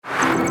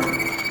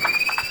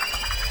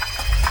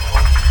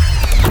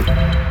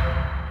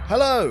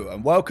Hello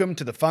and welcome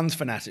to the Funds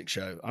Fanatic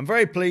Show. I'm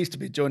very pleased to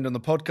be joined on the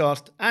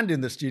podcast and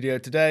in the studio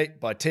today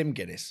by Tim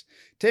Guinness.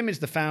 Tim is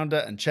the founder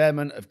and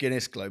chairman of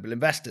Guinness Global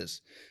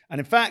Investors. And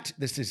in fact,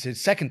 this is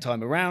his second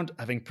time around,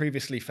 having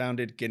previously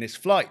founded Guinness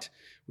Flight,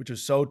 which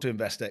was sold to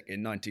Investec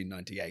in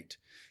 1998.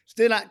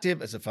 Still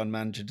active as a fund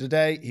manager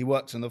today, he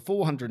works on the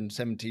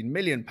 £417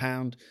 million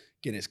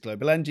Guinness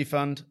Global Energy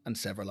Fund and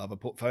several other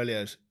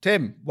portfolios.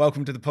 Tim,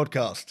 welcome to the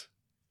podcast.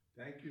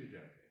 Thank you, Jackie.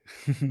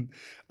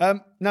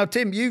 Now,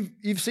 Tim,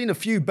 you've seen a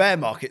few bear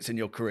markets in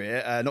your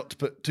career. Not to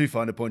put too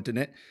fine a point in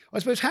it, I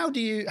suppose. How do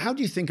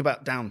you think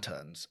about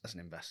downturns as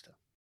an investor?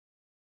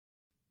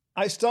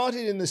 I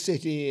started in the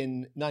city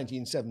in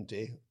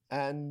 1970,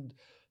 and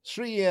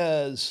 3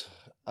 years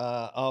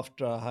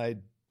after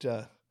I'd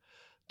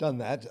done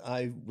that,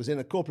 I was in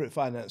a corporate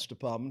finance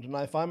department, and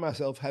I found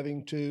myself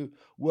having to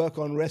work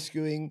on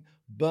rescuing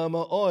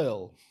Burma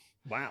Oil.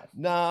 Wow!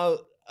 Now,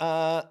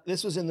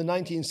 this was in the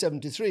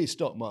 1973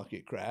 stock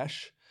market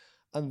crash,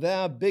 and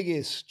their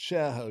biggest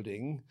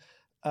shareholding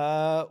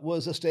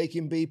was a stake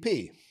in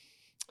BP.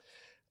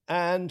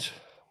 And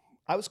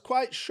I was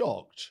quite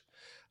shocked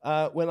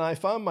when I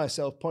found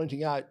myself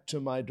pointing out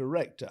to my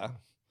director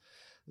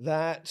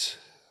that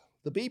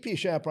the BP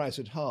share price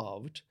had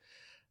halved,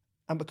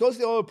 and because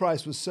the oil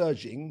price was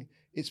surging,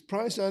 its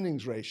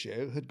price-earnings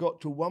ratio had got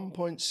to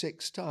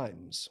 1.6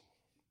 times.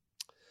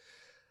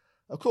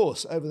 Of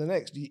course, over the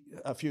next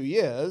few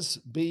years,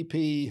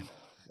 BP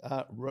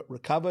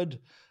recovered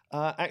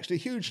actually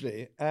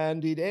hugely,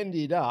 and it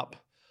ended up,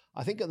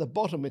 I think at the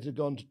bottom it had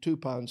gone to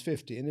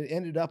 £2.50, and it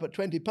ended up at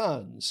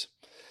 £20.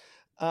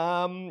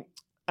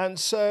 And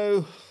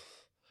so,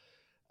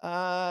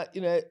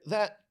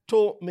 that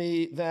taught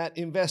me that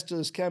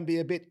investors can be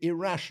a bit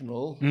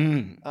irrational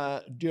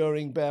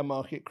during bear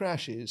market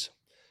crashes.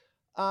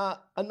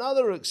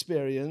 Another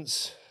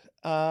experience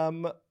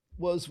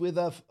was with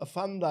a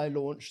fund I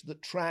launched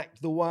that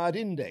tracked the Wired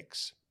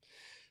Index.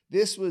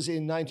 This was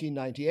in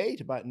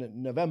 1998, about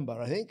November,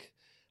 I think,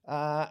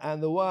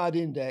 and the Wired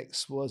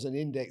Index was an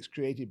index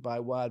created by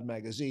Wired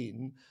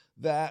magazine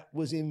that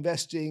was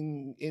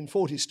investing in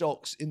 40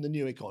 stocks in the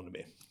new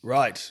economy.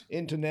 Right.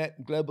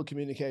 Internet, global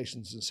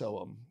communications, and so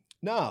on.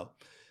 Now,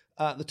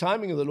 the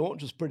timing of the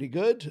launch was pretty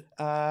good.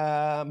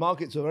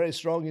 Markets were very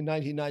strong in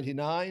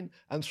 1999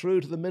 and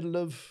through to the middle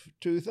of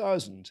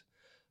 2000.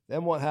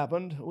 Then what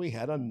happened? We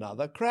had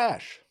another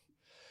crash,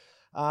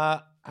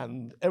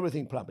 and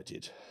everything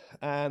plummeted.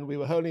 And we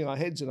were holding our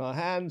heads in our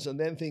hands, and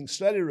then things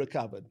slowly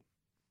recovered.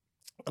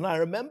 And I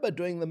remember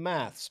doing the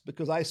maths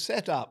because I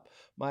set up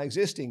my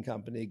existing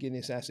company,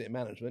 Guinness Asset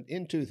Management,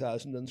 in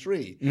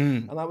 2003.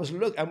 And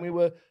and we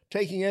were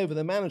taking over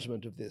the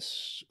management of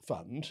this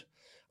fund.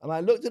 And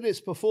I looked at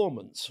its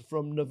performance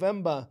from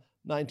November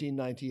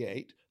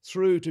 1998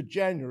 through to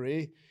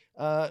January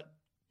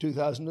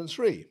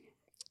 2003.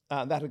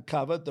 That had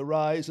covered the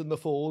rise and the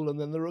fall and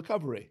then the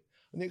recovery.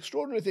 And the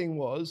extraordinary thing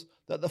was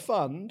that the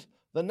fund,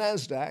 the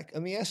NASDAQ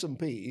and the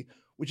S&P,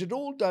 which had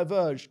all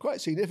diverged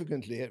quite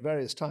significantly at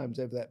various times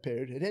over that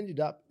period, had ended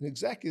up in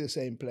exactly the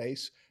same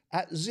place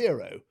at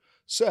zero.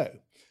 So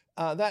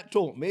that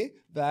taught me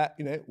that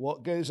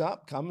what goes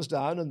up comes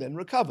down and then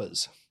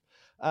recovers.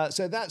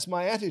 So that's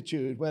my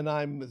attitude when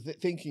I'm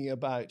thinking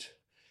about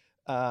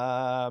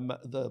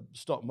the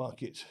stock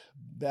market,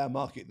 bear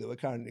market that we're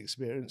currently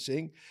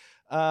experiencing.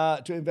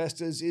 To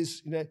investors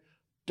is,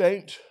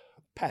 don't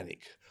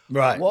panic.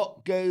 Right.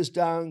 What goes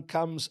down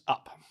comes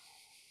up.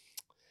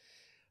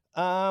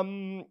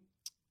 And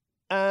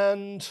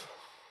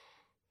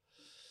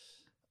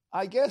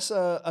I guess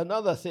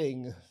another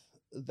thing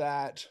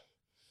that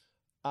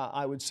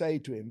I would say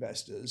to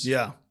investors,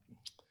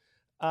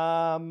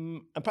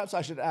 and perhaps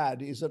I should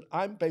add, is that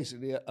I'm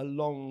basically a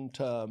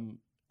long-term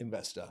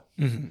investor.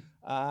 Mm-hmm.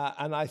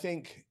 And I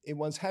think in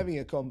one's having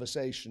a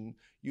conversation,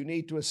 you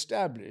need to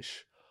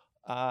establish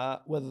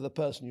whether the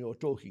person you're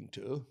talking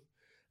to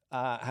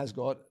has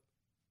got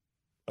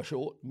a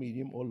short,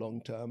 medium, or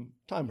long-term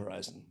time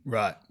horizon.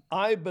 Right.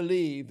 I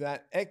believe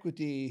that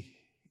equity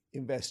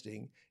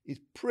investing is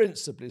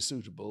principally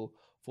suitable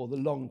for the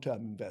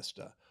long-term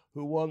investor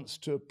who wants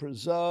to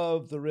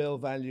preserve the real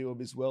value of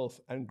his wealth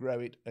and grow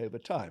it over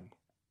time.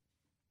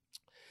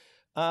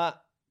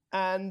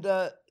 And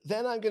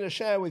then I'm going to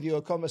share with you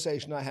a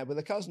conversation I had with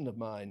a cousin of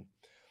mine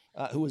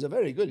who was a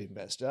very good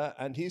investor,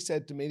 and he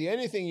said to me, the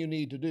only thing you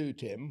need to do,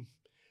 Tim,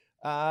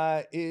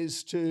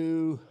 is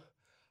to,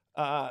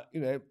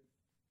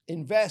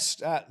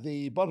 invest at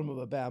the bottom of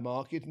a bear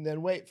market and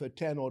then wait for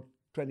 10 or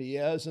 20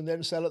 years and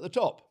then sell at the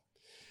top.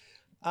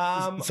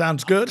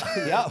 Sounds good.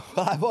 Yeah,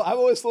 I've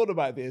always thought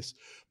about this,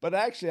 but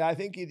actually I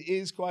think it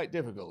is quite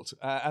difficult.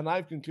 And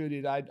I've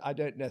concluded I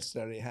don't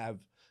necessarily have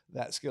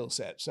that skill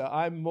set. So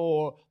I'm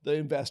more the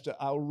investor.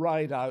 I'll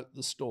ride out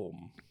the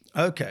storm.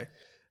 Okay.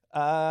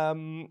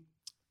 And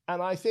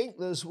I think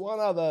there's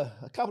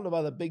a couple of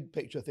other big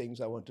picture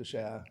things I want to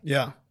share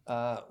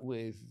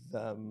with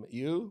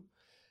you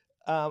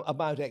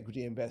about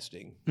equity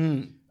investing.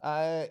 In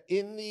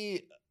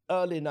the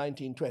early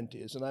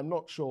 1920s, and I'm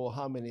not sure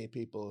how many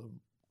people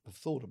have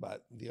thought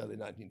about the early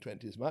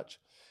 1920s much.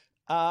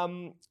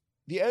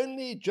 The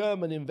only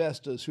German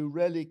investors who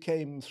really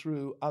came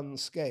through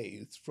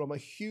unscathed from a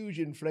huge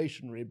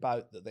inflationary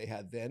bout that they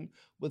had then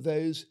were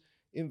those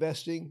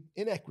investing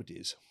in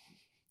equities.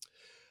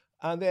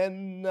 And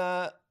then,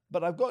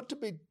 but I've got to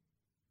be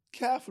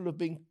careful of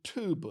being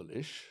too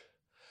bullish,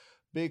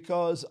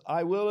 because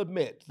I will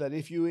admit that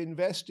if you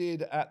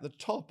invested at the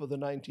top of the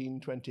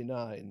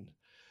 1929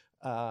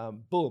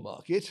 bull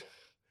market,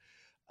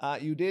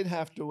 you did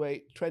have to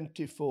wait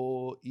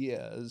 24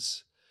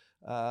 years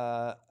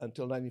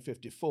until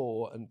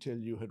 1954 until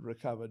you had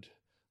recovered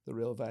the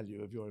real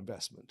value of your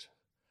investment.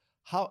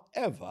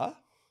 However,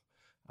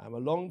 I'm a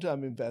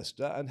long-term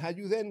investor, and had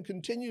you then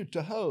continued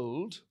to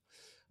hold,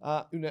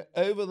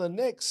 over the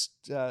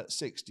next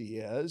 60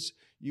 years,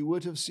 you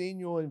would have seen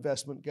your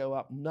investment go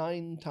up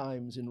 9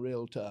 times in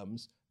real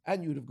terms,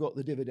 and you'd have got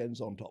the dividends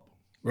on top.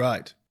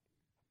 Right.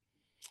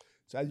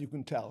 So as you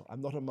can tell,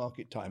 I'm not a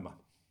market timer.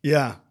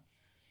 Yeah.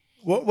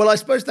 Well, I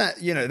suppose that,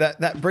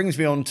 that brings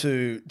me on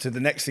to the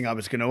next thing I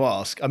was going to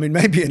ask. I mean,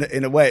 maybe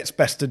in a way it's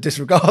best to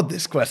disregard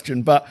this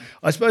question, but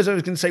I suppose I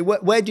was going to say,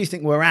 where do you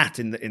think we're at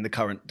in the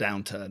current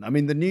downturn? I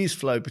mean, the news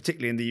flow,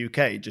 particularly in the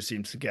UK, just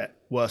seems to get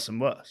worse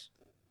and worse.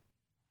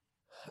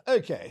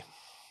 Okay.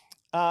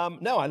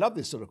 Now, I love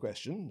this sort of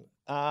question,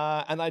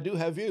 and I do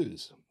have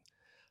views.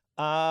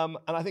 And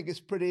I think it's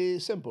pretty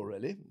simple,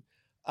 really.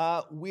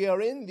 We are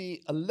in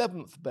the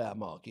 11th bear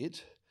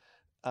market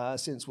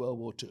since World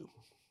War II.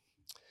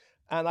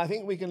 And I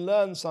think we can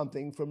learn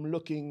something from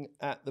looking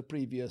at the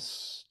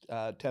previous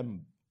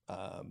 10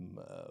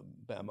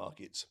 bear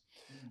markets.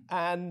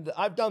 And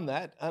I've done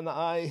that, and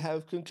I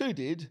have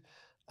concluded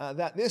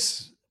that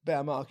this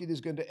bear market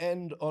is going to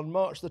end on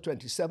March the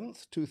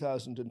 27th,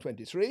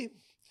 2023.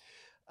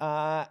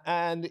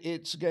 And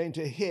it's going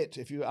to hit,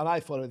 and I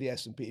follow the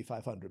S&P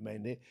 500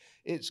 mainly,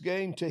 it's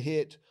going to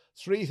hit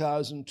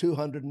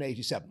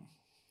 3,287.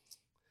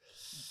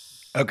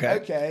 Okay.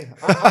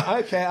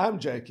 Okay, I'm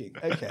joking.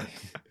 Okay.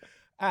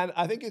 And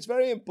I think it's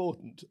very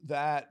important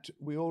that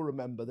we all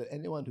remember that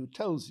anyone who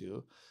tells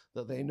you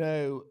that they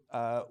know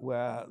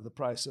where the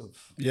price of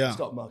the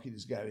stock market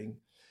is going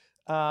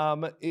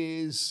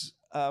is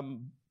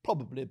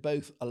probably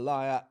both a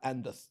liar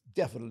and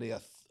definitely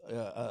a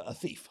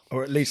thief,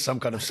 or at least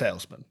some kind of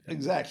salesman.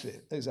 Exactly.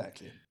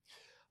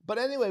 But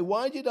anyway,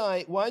 why did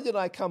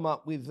I come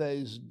up with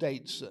those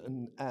dates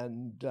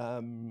and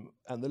the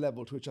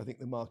level to which I think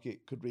the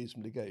market could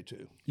reasonably go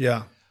to?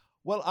 Yeah.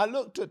 Well, I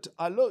looked at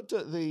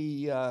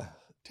the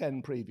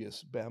 10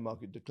 previous bear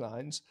market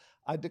declines.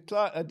 I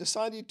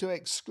decided to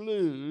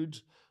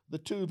exclude the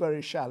 2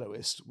 very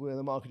shallowest, where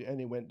the market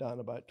only went down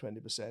about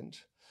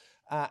 20%,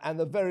 and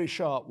the very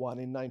sharp one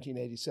in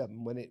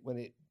 1987 when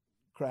it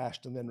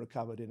crashed and then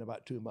recovered in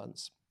about 2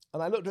 months.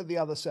 And I looked at the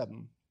other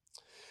 7,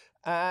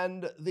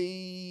 and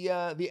the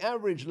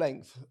average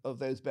length of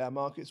those bear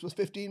markets was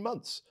 15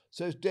 months.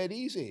 So it's dead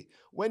easy.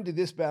 When did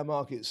this bear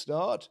market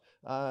start?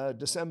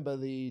 December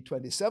the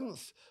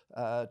 27th,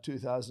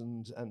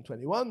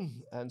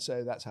 2021. And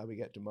so that's how we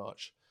get to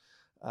March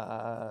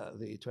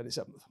the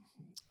 27th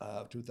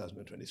of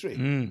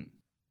 2023.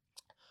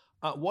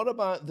 What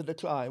about the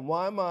decline?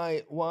 Why am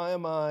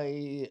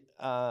I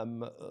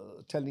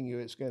telling you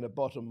it's going to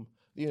bottom?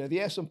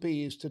 The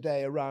S&P is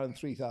today around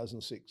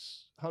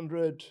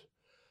 3,600.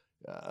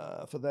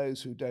 For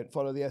those who don't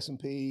follow the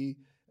S&P,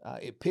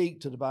 it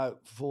peaked at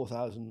about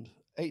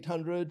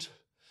 4,800,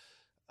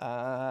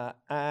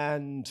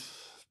 and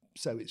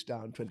so it's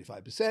down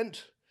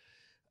 25%.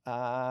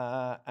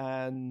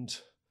 And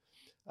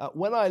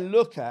when I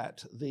look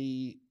at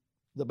the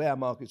bear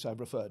markets I've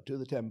referred to,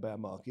 the 10 bear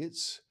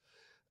markets,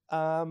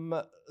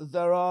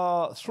 there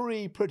are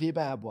 3 pretty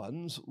bad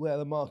ones where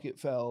the market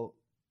fell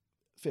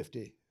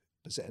 50%,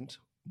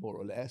 more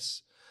or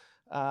less.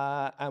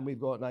 And we've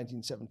got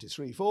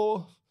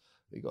 1973-4,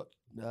 we got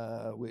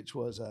which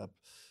was a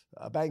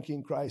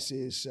banking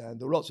crisis, and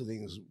there were lots of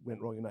things went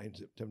wrong in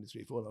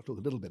 1973-4, and I'll talk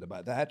a little bit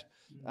about that.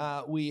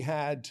 We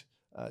had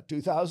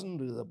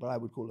 2000, what I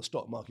would call a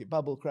stock market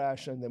bubble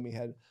crash, and then we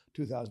had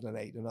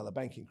 2008, another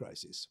banking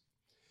crisis.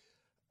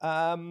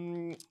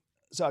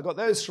 So I got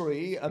those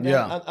 3, and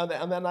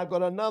then I've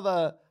got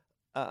another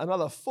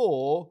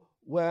 4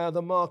 where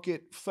the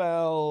market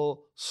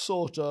fell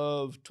sort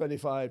of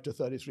 25 to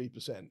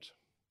 33%.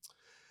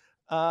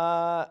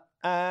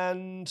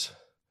 And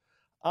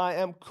I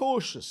am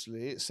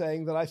cautiously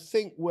saying that I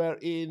think we're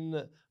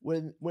in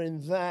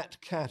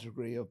that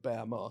category of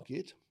bear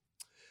market.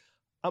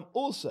 I've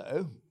always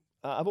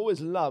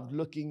loved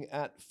looking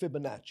at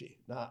Fibonacci.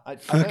 Now,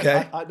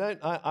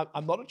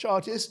 I'm not a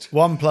chartist.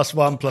 1 +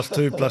 1 +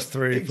 2 +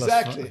 3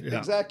 exactly, +5. Yeah.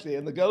 Exactly,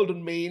 and the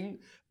golden mean.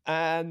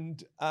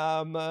 And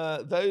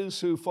those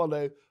who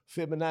follow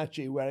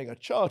Fibonacci wearing a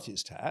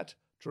chartist hat,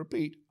 to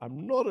repeat,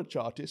 I'm not a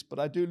chartist, but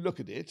I do look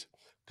at it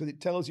because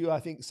it tells you, I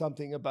think,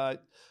 something about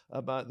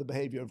the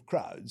behavior of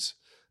crowds.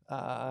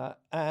 By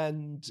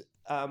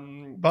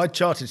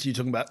chartists, you're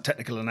talking about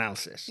technical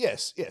analysis.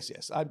 Yes. This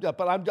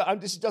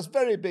is just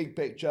very big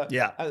picture.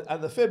 Yeah.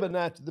 And the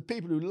Fibonacci, the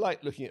people who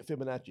like looking at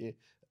Fibonacci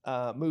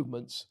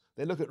movements.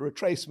 They look at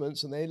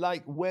retracements, and they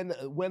like when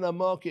a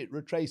market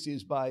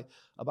retraces by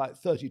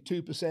about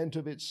 32%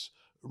 of its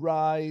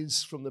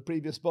rise from the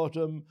previous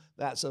bottom,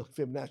 that's a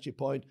Fibonacci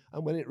point,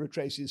 and when it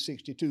retraces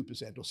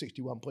 62% or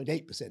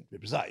 61.8% to be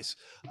precise,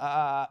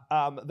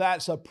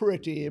 that's a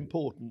pretty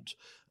important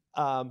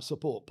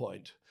support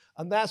point,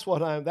 and that's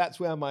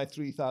where my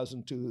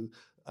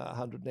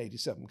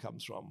 3,287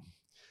 comes from.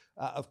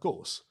 Of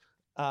course,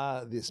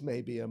 this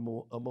may be a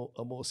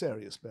more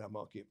serious bear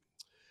market.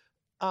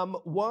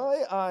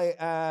 Why I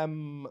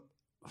am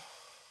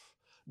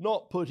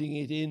not putting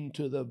it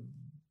into the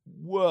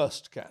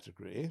worst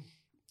category,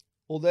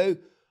 although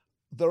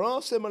there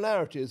are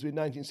similarities with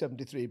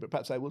 1973, but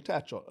perhaps I will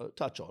touch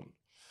on.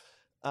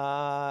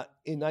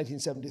 In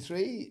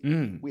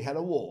 1973, we had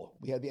a war.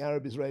 We had the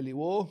Arab-Israeli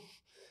war.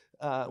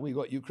 We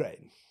got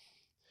Ukraine.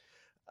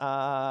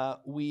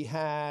 We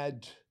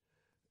had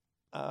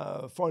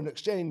foreign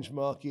exchange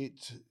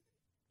market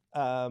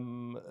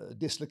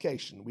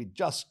dislocation.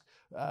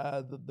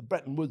 The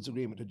Bretton Woods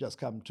Agreement had just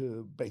come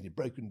to basically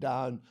broken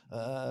down.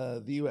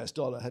 The US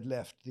dollar had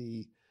left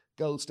the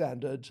gold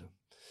standard,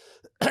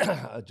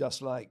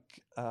 just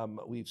like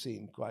we've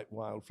seen quite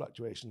wild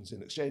fluctuations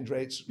in exchange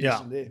rates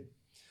recently. Yeah.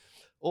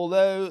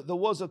 Although there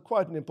was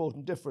quite an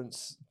important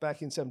difference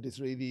back in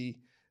 73, the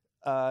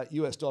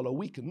US dollar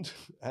weakened,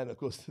 and of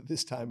course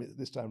this time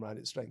around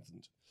it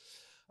strengthened.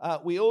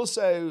 We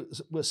also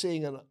were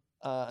seeing an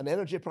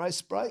energy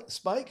price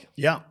spike.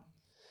 Yeah.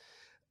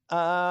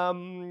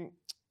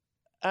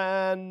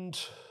 And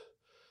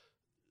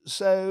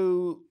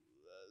so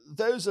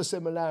those are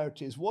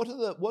similarities. What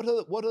are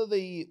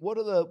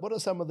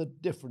some of the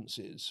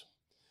differences?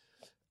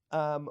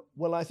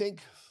 Well, I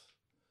think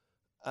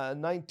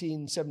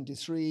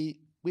 1973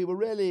 we were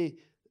really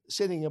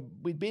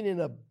we'd been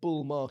in a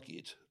bull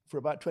market for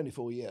about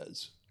 24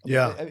 years.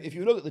 Yeah. If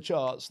you look at the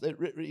charts,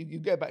 you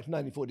go back to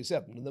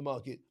 1947 and the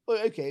market,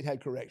 it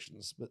had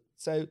corrections, but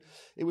so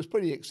it was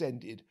pretty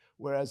extended,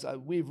 whereas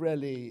we've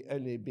really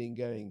only been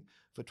going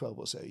for 12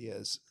 or so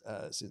years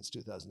since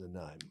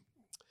 2009.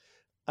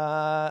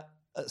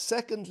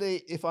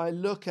 Secondly, if I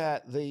look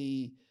at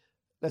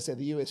let's say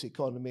the US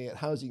economy, at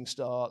housing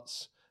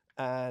starts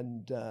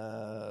and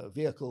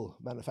vehicle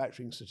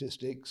manufacturing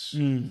statistics,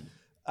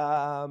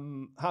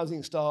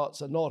 housing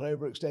starts are not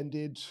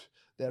overextended.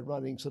 They're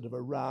running sort of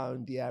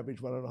around the average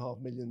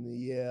 1.5 million a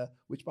year,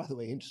 which, by the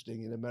way,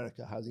 interesting, in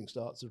America, housing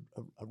starts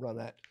are run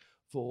at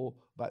for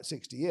about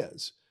 60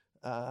 years.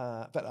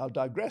 In fact, I'll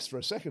digress for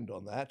a second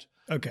on that.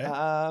 Okay.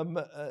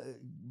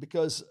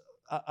 Because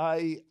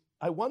I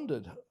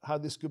wondered how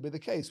this could be the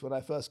case when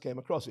I first came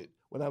across it,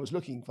 when I was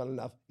looking, funnily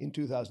enough, in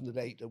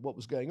 2008 at what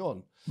was going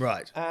on.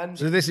 Right. And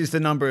so this is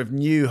the number of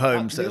new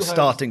homes that are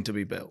starting to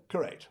be built.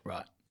 Correct.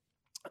 Right.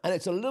 And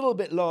it's a little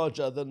bit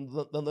larger than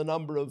the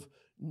number of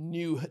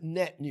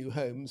net new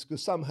homes,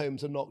 because some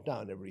homes are knocked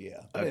down every year.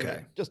 But okay.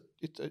 Anyway,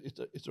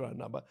 it's a round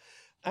number.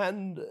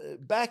 And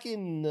back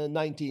in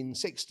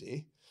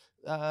 1960,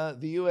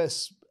 the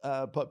US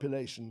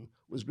population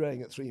was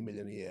growing at 3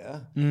 million a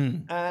year.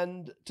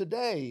 And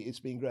today it's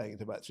been growing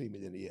at about 3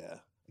 million a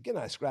year. Again,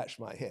 I scratched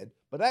my head,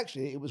 but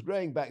actually it was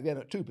growing back then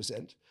at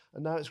 2%,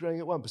 and now it's growing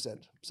at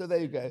 1%. So there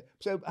you go.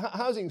 So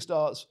housing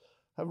starts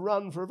have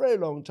run for a very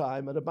long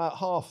time at about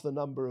half the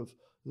number of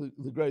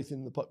the growth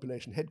in the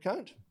population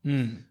headcount.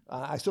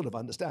 I sort of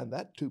understand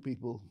that, 2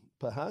 people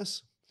per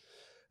house.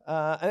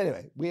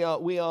 Anyway, we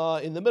are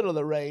in the middle of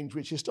the range,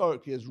 which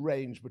historically has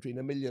ranged between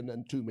 1 million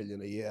and 2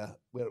 million a year.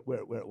 We're at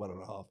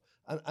 1.5.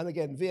 And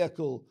again,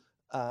 vehicle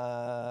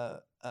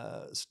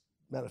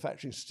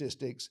manufacturing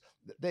statistics,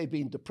 they've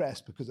been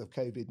depressed because of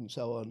COVID and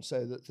so on.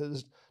 So that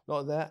there's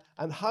not that.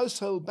 And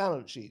household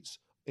balance sheets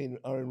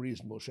are in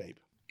reasonable shape.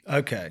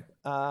 Okay.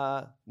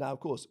 Now, of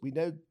course, we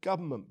know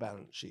government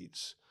balance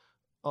sheets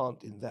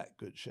aren't in that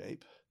good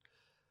shape,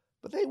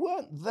 but they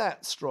weren't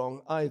that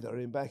strong either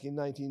back in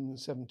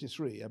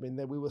 1973. I mean,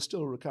 we were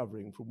still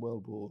recovering from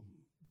World War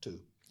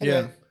II.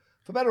 Anyway,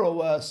 for better or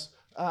worse,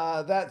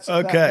 that's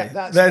okay.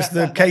 There's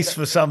the case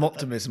for some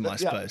optimism, I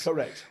suppose. Yeah,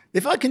 correct.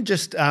 If I can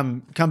just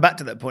come back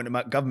to that point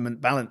about government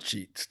balance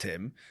sheets,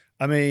 Tim.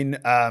 I mean,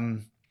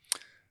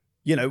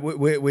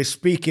 we're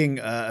speaking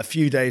a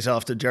few days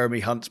after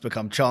Jeremy Hunt's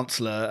become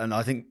Chancellor, and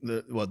I think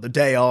the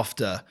day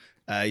after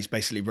he's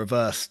basically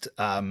reversed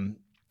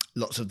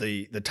lots of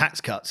the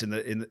tax cuts in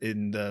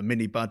the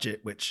mini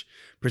budget, which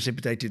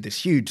precipitated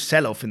this huge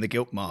sell-off in the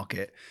gilt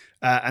market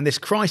and this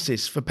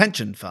crisis for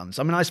pension funds.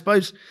 I mean, I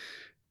suppose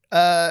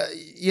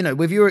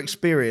with your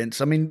experience,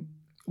 I mean,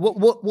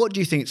 what do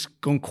you think's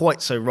gone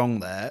quite so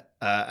wrong there,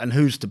 and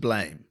who's to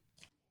blame?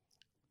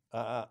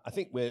 I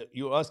think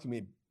you're asking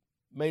me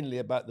mainly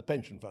about the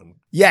pension fund.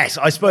 Yes,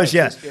 I suppose,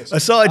 right, yes.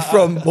 Aside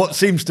from what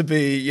seems to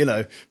be,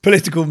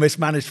 political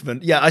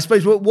mismanagement, I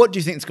suppose, what do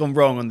you think's gone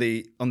wrong on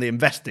the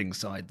investing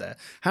side there?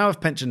 How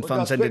have pension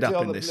funds ended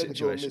up in this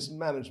situation?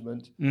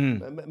 Mismanagement.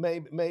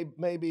 Maybe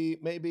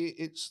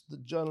it's the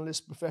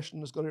journalist profession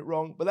has got it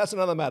wrong, but that's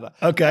another matter.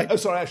 Okay.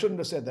 Sorry, I shouldn't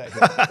have said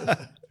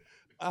that.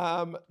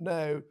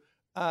 No.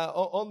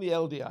 On the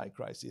LDI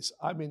crisis,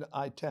 I mean,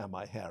 I tear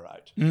my hair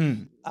out.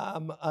 Mm.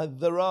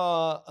 There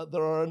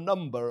are a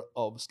number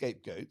of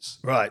scapegoats.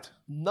 Right.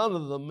 None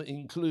of them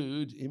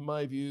include, in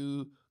my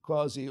view,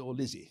 Kwasi or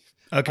Lizzie.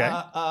 Okay.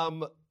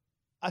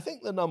 I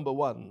think the number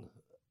one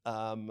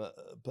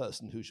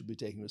person who should be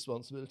taking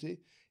responsibility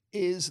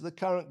is the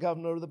current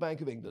governor of the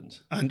Bank of England,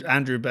 And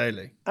Andrew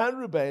Bailey.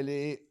 Andrew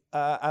Bailey,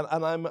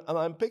 and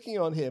I'm picking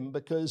on him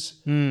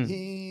because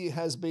he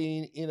has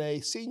been in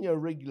a senior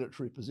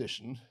regulatory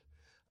position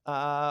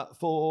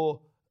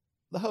for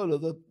the whole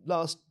of the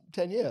last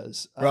 10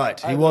 years. Right,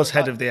 he was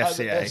head of the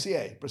FCA.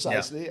 FCA,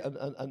 precisely,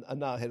 and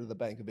now head of the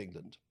Bank of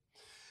England.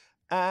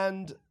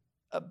 And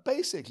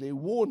basically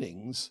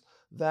warnings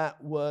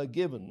that were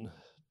given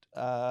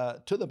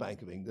to the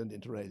Bank of England,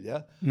 inter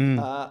alia,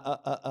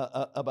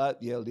 about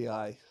the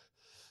LDI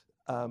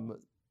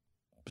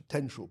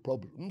potential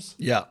problems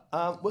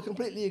were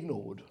completely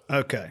ignored.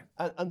 Okay.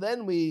 And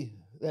then we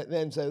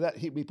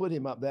put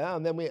him up there,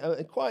 and then we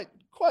quite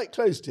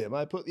close to him,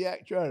 I put the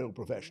actuarial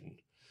profession.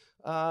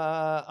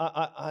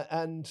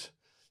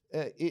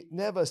 It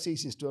never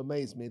ceases to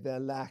amaze me, their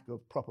lack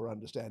of proper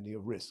understanding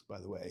of risk, by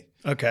the way.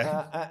 Okay.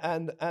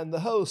 And the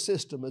whole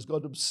system has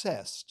got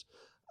obsessed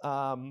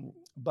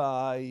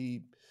by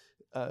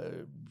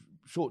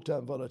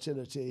short-term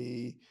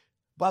volatility,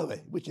 by the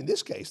way, which in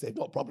this case they've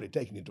not properly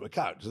taken into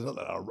account. It's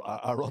another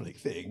ironic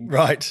thing.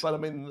 Right. But I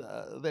mean,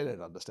 they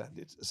don't understand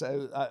it.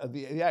 So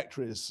the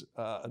actuaries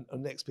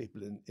and next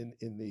people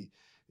in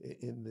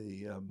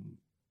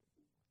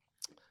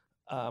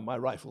my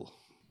rifle.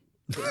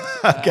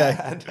 Okay.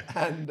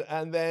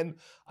 And then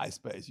I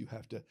suppose you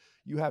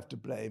have to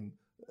blame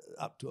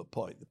up to a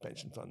point the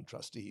pension fund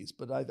trustees,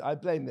 but I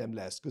blame them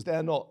less because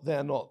they're not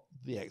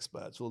the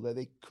experts, although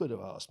they could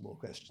have asked more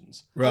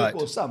questions. Right. And of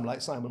course, some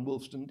like Simon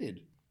Wolfston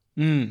did.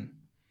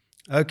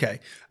 Okay.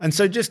 And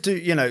so just to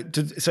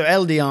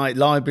LDI,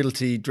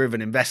 liability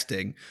driven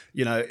investing,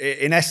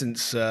 in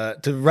essence, to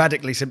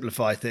radically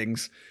simplify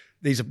things,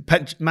 these are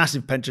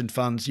massive pension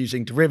funds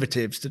using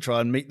derivatives to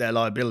try and meet their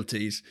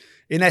liabilities.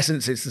 In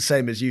essence, it's the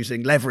same as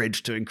using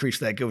leverage to increase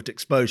their gilt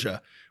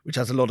exposure, which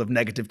has a lot of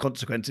negative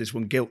consequences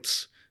when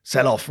gilts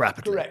sell off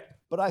rapidly. Correct.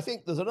 But I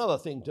think there's another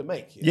thing to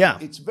make here. Yeah.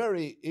 It's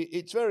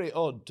very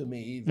odd to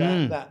me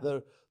that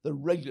the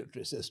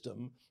regulatory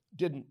system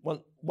didn't,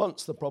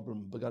 once the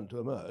problem began to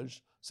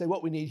emerge, say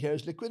what we need here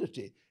is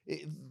liquidity.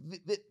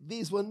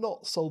 These were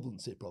not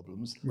solvency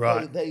problems.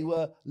 Right. They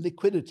were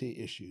liquidity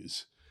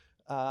issues.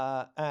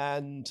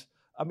 And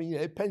I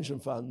mean, pension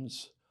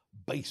funds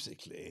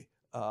basically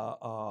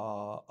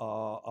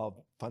are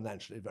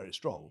financially very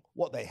strong.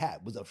 What they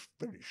had was a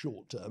very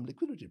short-term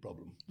liquidity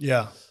problem.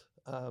 Yeah.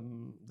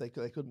 They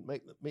couldn't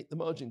meet the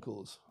margin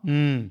calls.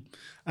 And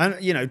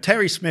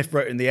Terry Smith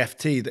wrote in the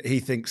FT that he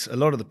thinks a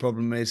lot of the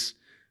problem is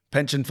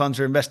pension funds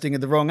are investing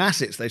in the wrong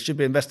assets. They should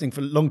be investing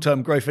for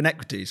long-term growth in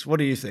equities. What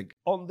do you think?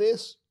 On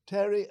this,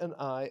 Terry and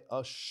I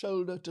are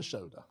shoulder to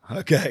shoulder.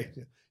 Okay.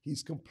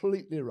 He's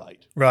completely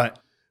right. Right.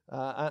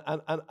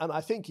 And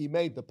I think he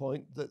made the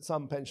point that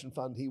some pension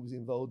fund he was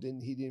involved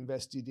in, he'd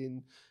invested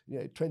in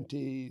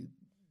 20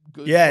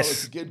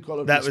 good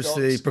quality that was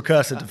stocks. the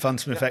precursor to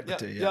Fundsmith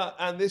Equity. Yeah,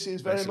 and this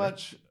is very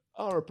much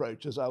our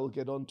approach, as I will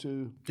get on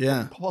to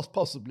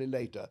possibly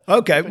later.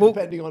 Okay,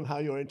 depending on how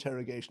your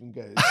interrogation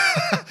goes.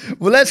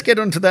 Well, let's get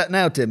on to that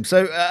now, Tim.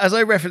 So as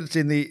I referenced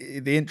in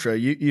the intro,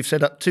 you've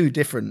set up two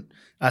different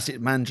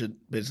asset management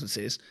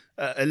businesses,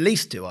 at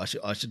least two, I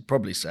should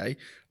probably say.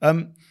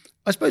 I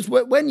suppose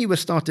when you were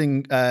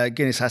starting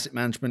Guinness Asset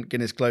Management,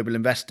 Guinness Global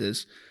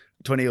Investors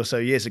 20 or so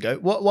years ago,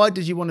 why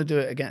did you want to do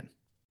it again?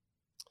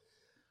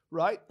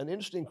 Right, an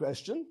interesting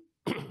question.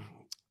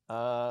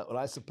 Well,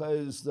 I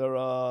suppose there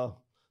are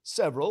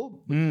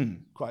several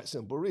quite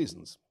simple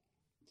reasons.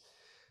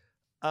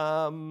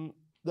 The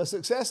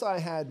success I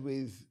had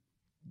with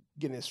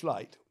Guinness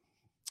Flight,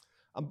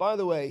 and by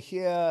the way,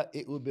 here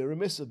it would be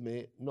remiss of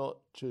me not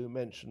to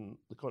mention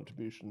the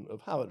contribution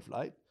of Howard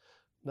Flight,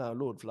 now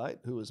Lord Flight,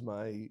 who was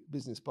my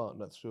business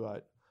partner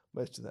throughout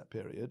most of that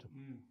period,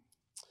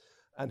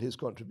 and his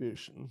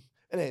contribution.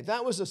 Anyway,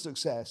 that was a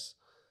success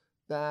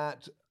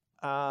that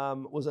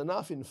was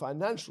enough in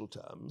financial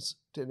terms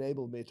to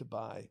enable me to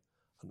buy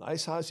a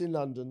nice house in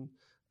London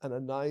and a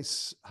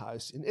nice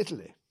house in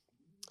Italy.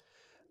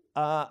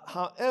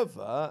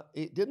 However,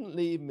 it didn't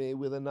leave me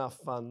with enough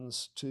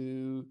funds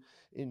to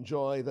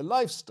enjoy the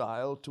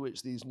lifestyle to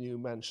which these new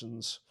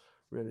mansions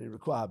really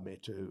required me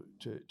to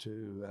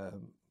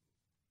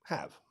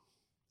have.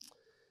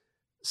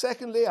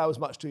 Secondly, I was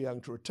much too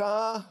young to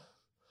retire,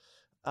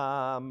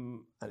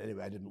 and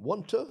anyway, I didn't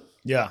want to.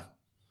 Yeah.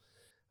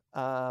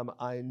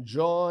 I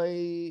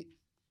enjoy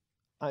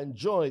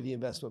the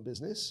investment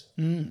business,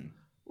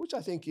 which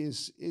I think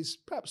is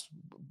perhaps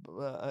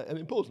an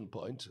important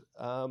point.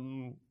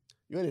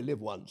 You only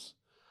live once.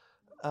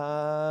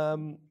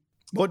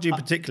 What do you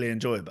particularly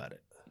enjoy about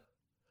it?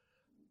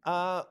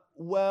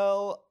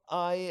 Well,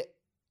 I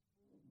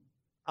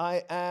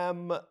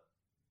am.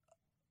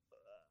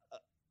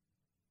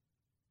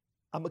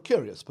 I'm a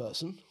curious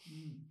person,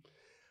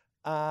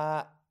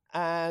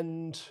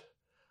 And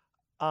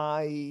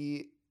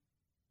I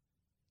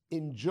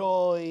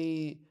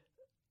enjoy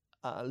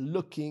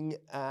looking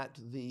at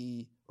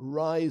the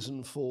rise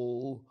and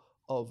fall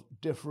of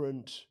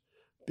different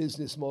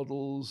business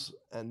models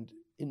and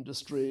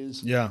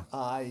industries. Yeah.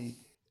 I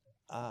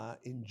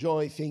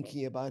enjoy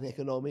thinking about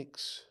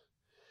economics,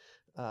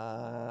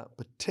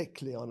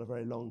 particularly on a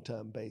very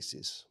long-term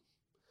basis.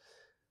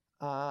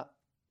 I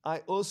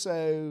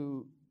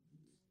also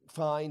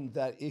find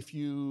that if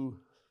you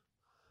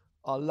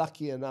are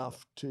lucky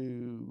enough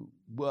to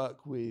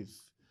work with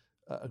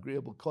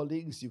agreeable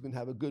colleagues, you can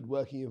have a good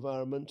working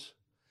environment.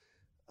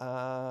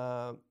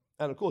 And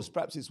of course,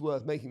 perhaps it's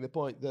worth making the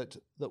point that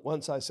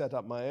once I set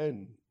up my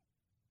own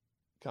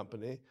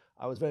company,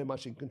 I was very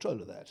much in control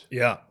of that.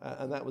 Yeah.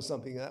 And that was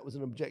something, that was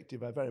an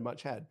objective I very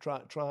much had.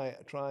 Try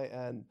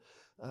and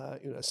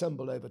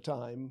assemble over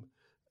time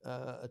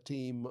a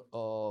team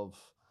of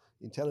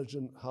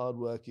intelligent,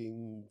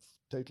 hardworking,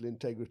 total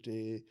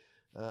integrity,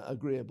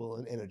 agreeable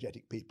and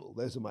energetic people.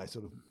 Those are my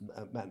sort of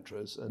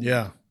mantras. And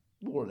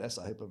more or less,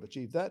 I hope I've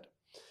achieved that.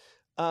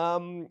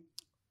 I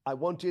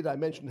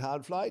mentioned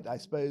hard flight. I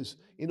suppose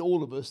in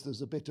all of us,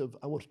 there's a bit of,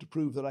 I wanted to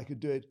prove that I could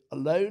do it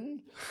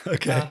alone.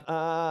 Okay.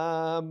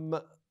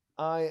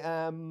 I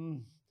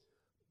am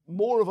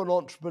more of an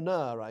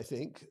entrepreneur, I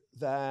think,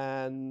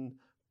 than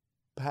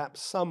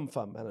perhaps some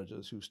fund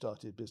managers who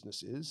started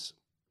businesses.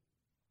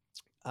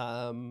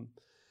 And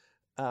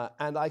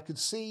I could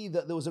see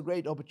that there was a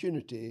great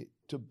opportunity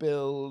to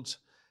build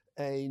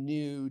a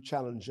new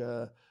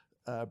challenger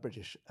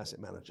British asset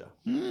manager.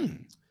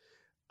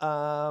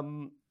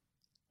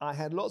 I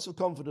had lots of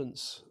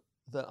confidence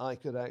that I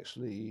could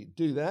actually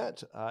do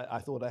that. I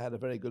thought I had a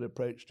very good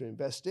approach to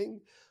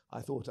investing. I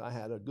thought I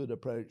had a good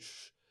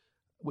approach,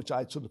 which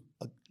I'd sort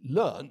of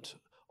learnt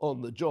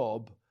on the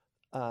job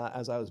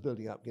as I was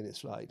building up Guinness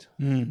Flight.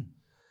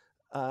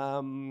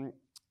 And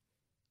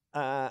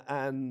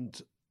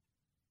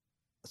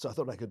so I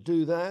thought I could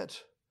do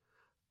that.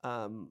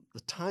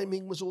 The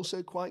timing was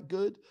also quite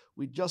good.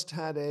 We just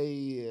had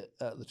the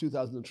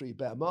 2003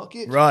 bear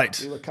market. Right.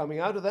 We were coming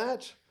out of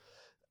that.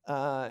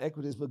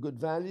 Equities were good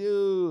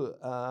value,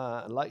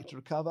 likely to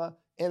recover.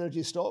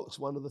 Energy stocks,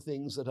 one of the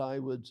things that I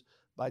would,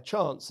 by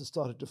chance, have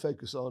started to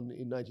focus on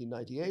in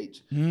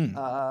 1998,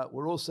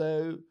 were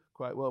also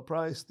quite well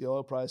priced. The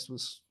oil price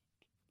was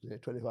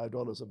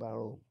 $25 a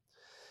barrel.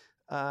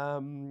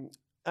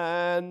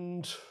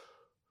 And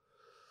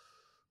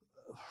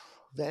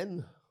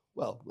then,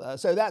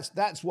 so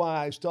that's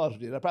why I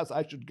started it. Perhaps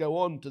I should go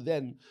on to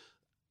then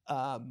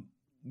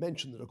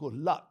mention that, of course,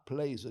 luck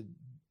plays a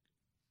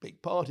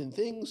big part in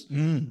things.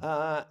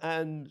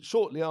 And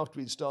shortly after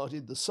we'd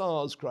started, the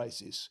SARS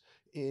crisis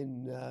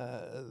in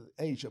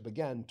Asia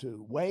began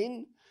to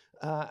wane,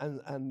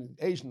 and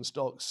Asian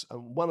stocks,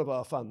 and one of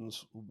our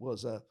funds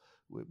was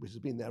which has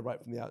been there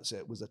right from the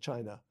outset, was a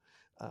China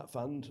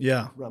fund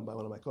run by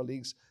one of my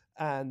colleagues.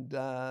 And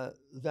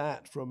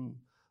that from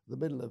the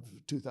middle of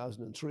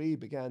 2003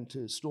 began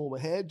to storm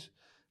ahead,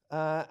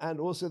 and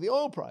also the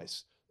oil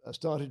price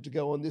started to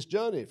go on this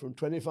journey from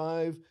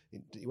 25,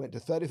 it went to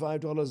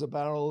 $35 a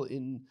barrel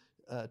in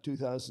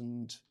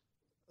 2000.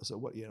 So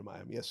what year am I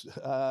in? Yes,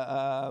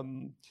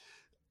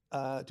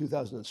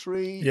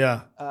 2003.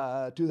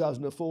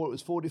 2004 it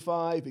was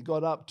 45. It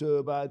got up to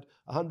about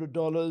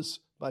 $100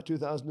 by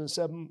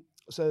 2007.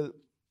 So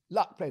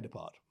luck played a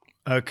part.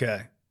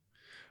 Okay.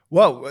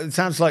 Well, it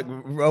sounds like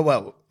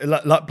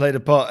luck played a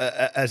part,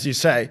 as you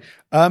say.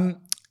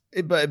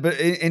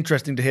 But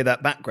interesting to hear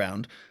that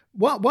background.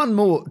 One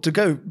more, to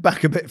go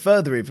back a bit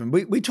further even.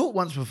 We talked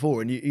once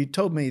before, and you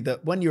told me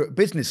that when you were at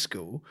business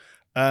school,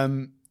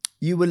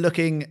 you were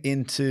looking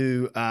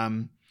into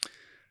the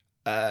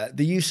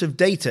use of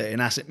data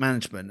in asset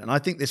management. And I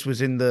think this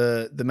was in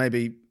the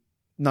maybe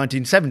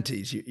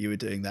 1970s you were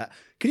doing that.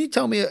 Can you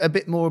tell me a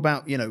bit more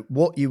about,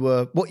 what you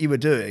were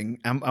doing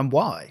and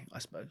why, I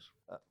suppose?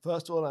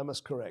 First of all, I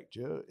must correct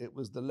you. It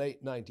was the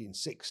late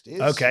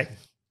 1960s. Okay.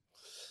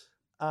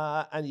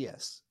 And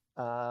yes,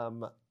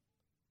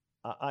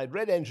 I'd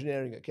read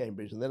engineering at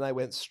Cambridge, and then I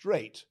went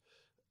straight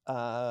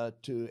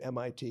to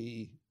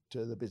MIT,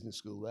 to the business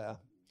school there.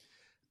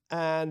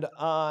 And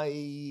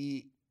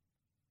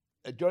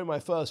during my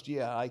first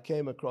year, I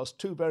came across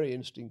two very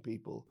interesting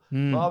people.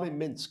 Marvin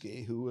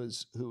Minsky, who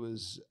was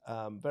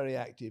very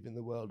active in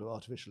the world of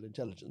artificial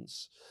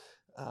intelligence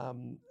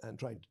and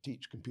trying to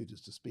teach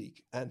computers to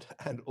speak, and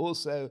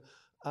also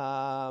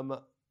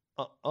Arnie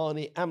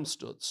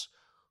Amstutz,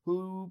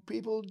 who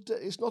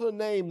it's not a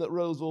name that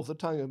rolls off the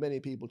tongue of many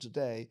people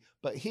today,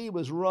 but he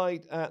was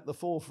right at the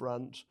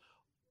forefront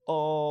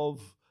of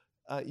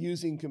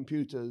using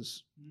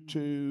computers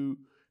to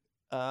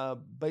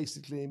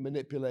basically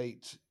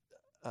manipulate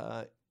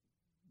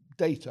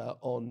data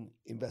on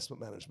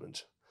investment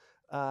management.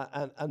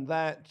 And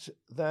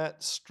that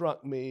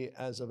struck me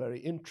as a very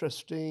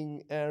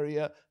interesting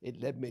area.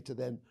 It led me to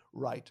then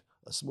write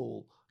a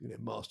small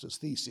master's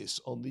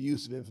thesis on the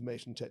use of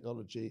information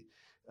technology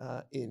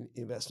in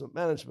investment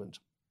management.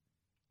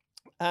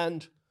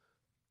 And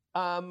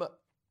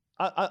I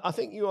I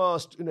think you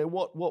asked,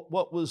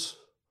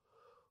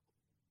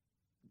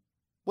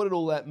 what did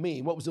all that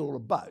mean? What was it all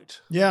about?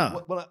 Yeah.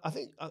 Well, I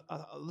think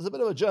there's a bit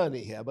of a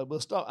journey here, but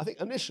we'll start. I think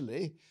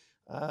initially,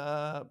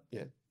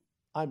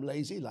 I'm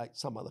lazy like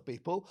some other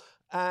people,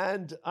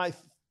 and I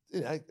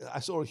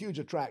saw a huge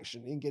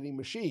attraction in getting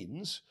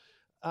machines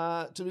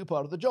to do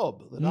part of the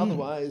job that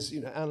otherwise,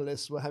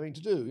 analysts were having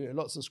to do.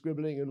 Lots of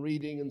scribbling and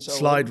reading and so on.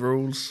 Slide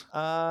rules.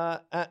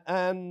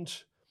 And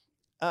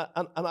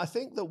I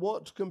think that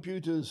what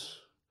computers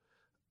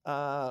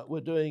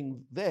were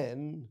doing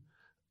then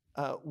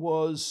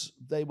was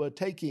they were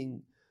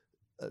taking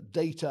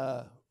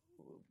data,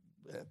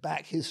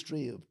 back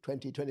history of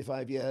 20,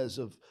 25 years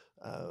of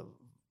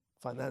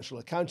financial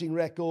accounting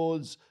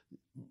records,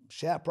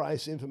 share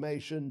price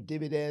information,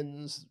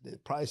 dividends, the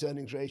price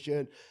earnings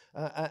ratio,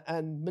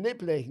 and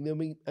manipulating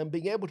them and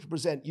being able to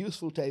present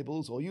useful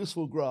tables or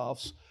useful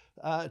graphs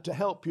to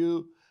help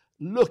you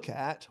look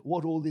at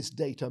what all this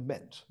data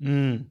meant.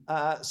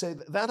 So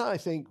that I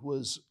think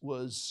was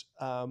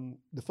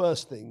the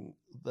first thing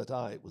that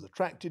I was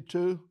attracted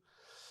to,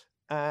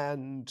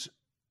 and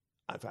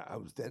in fact,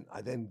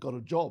 I then got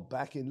a job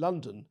back in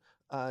London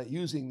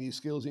using these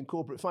skills in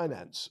corporate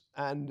finance,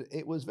 and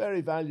it was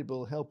very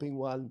valuable helping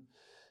one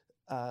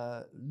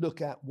look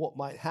at what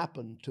might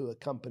happen to a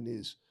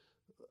company's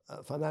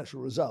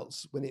financial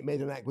results when it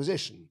made an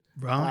acquisition.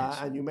 Right.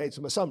 And you made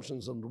some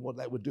assumptions on what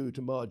that would do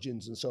to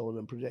margins and so on,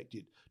 and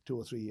projected 2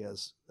 or 3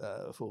 years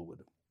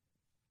forward.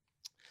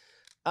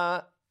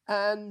 But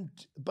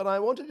I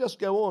want to just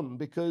go on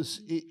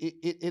because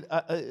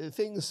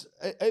things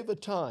over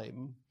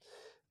time,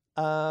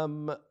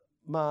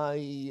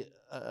 my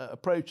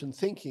approach and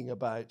thinking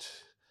about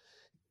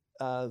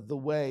the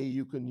way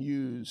you can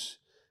use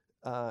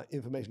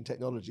information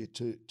technology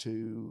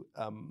to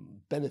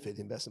benefit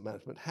investment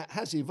management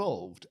has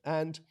evolved.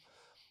 And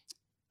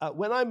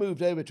when I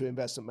moved over to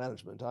investment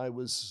management, I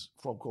was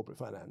from corporate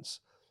finance.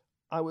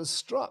 I was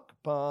struck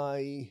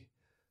by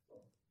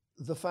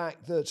the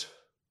fact that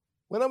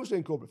when I was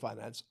doing corporate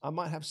finance, I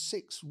might have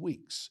 6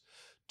 weeks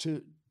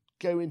to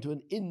go into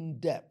an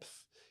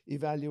in-depth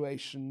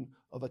evaluation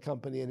of a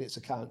company and its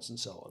accounts and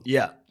so on.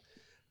 Yeah.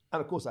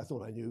 And of course, I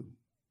thought I knew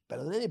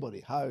better than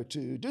anybody how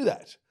to do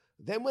that.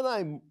 Then when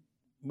I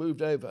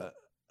moved over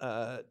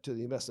to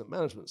the investment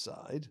management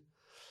side,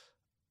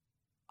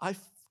 I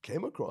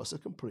came across a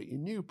completely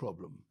new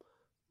problem,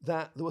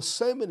 that there were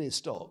so many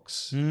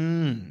stocks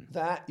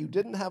that you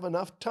didn't have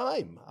enough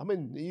time. I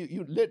mean,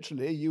 you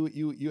literally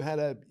had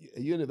a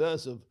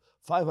universe of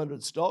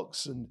 500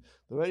 stocks, and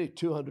there were only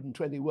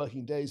 220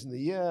 working days in the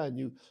year, and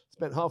you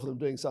spent half of them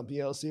doing something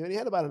else. So you only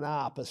had about an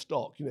hour per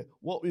stock.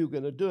 What were you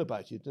going to do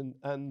about it?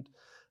 And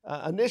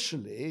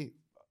initially,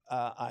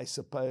 I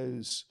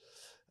suppose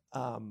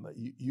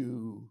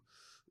you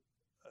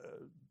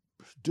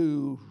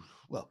do,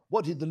 well,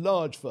 what did the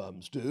large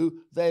firms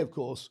do? They, of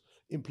course,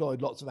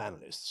 employed lots of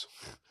analysts,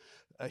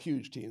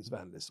 huge teams of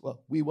analysts.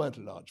 Well, we weren't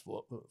a large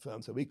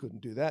firm, so we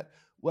couldn't do that.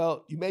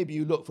 Well, maybe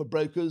you look for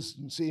brokers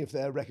and see if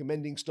they're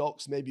recommending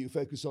stocks. Maybe you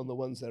focus on the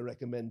ones they're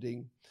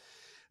recommending,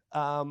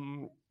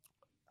 or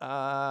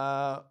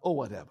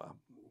whatever.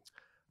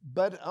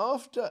 But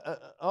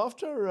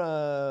after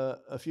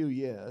a few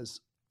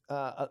years,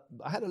 I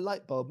had a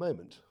light bulb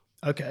moment.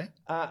 Okay.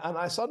 And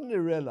I suddenly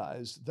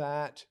realized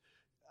that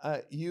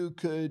you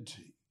could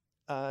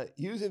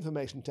use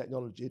information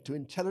technology to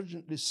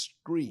intelligently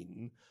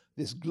screen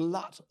this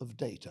glut of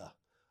data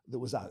that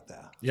was out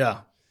there.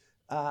 Yeah.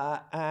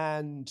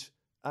 And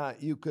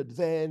you could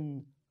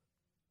then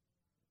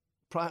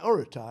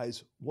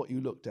prioritize what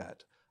you looked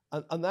at.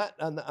 And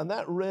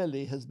that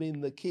really has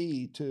been the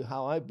key to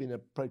how I've been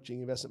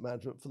approaching investment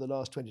management for the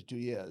last 22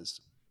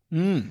 years.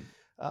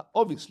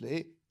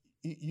 Obviously,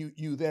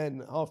 you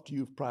then, after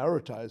you've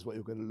prioritized what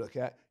you're going to look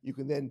at, you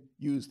can then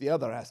use the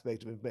other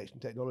aspect of information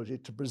technology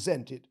to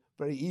present it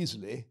very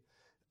easily.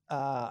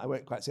 I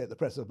won't quite say at the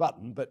press of a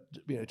button, but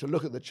to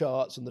look at the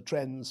charts and the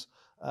trends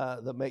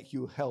that make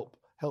you help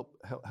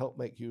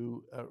make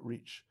you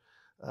reach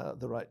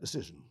the right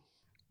decision.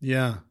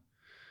 Yeah,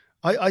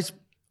 I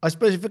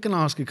suppose if I can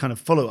ask a kind of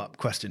follow-up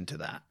question to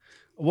that,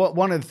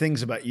 one of the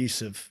things about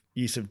use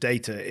of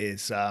data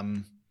is,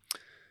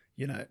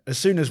 as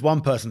soon as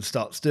one person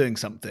starts doing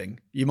something,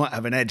 you might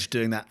have an edge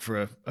doing that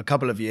for a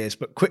couple of years,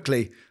 but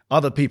quickly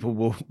other people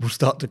will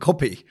start to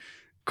copy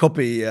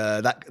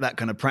that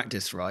kind of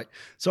practice, right?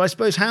 So I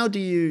suppose, how do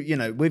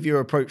you, with your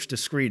approach to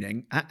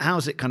screening,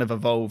 how's it kind of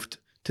evolved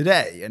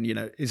today? And,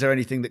 is there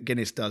anything that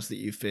Guinness does that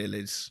you feel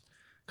is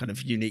kind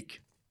of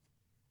unique?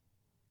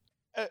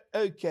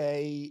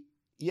 Okay,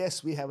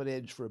 yes, we have an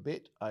edge for a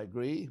bit, I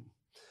agree.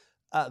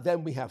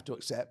 Then we have to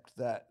accept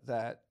that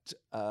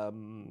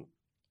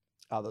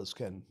others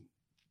can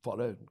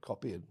follow and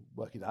copy and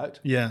work it out.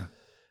 Yeah.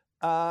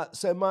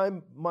 So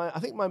I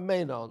think my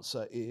main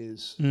answer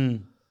is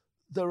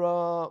there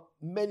are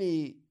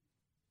many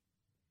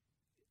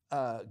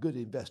good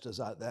investors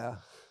out there.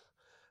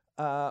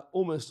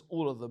 Almost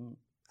all of them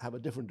have a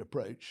different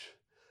approach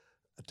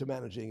to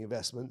managing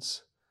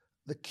investments.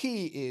 the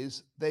key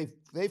is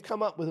they've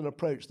come up with an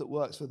approach that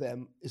works for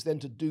them, is then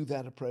to do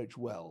that approach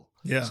well.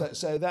 Yeah.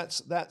 So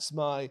that's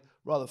my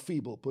rather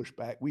feeble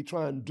pushback. We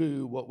try and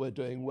do what we're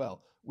doing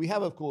well. We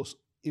have, of course,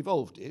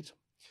 evolved it.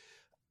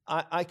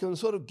 I can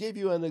sort of give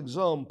you an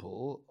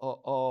example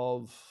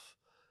of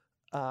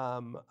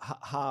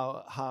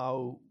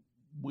how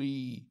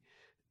we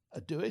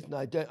do it, and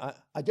I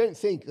don't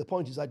think the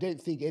point is I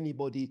don't think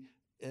anybody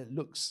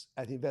looks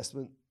at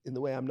investment in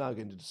the way I'm now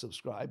going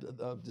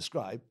to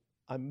describe.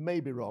 I may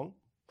be wrong.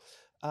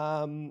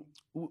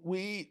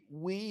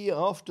 We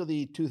after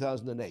the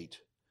 2008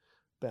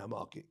 bear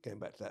market, going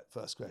back to that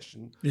first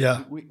question,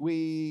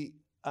 we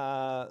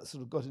sort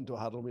of got into a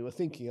huddle. We were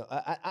thinking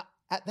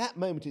at that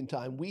moment in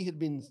time, we had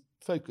been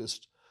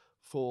focused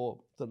for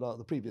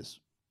the previous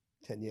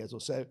 10 years or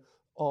so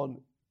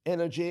on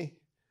energy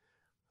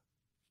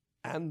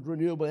and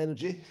renewable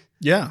energy,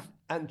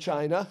 and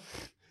China,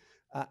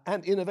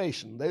 and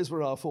innovation. Those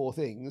were our four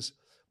things.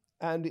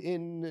 And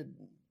in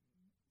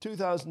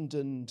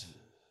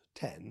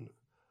 2010,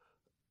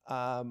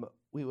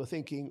 we were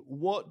thinking,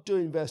 what do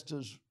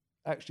investors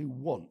actually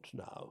want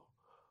now?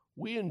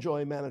 We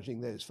enjoy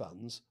managing those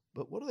funds,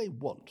 but what do they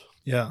want?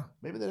 Yeah.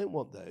 Maybe they don't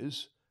want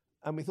those.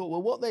 And we thought,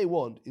 well, what they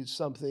want is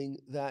something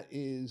that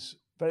is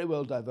very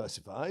well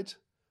diversified,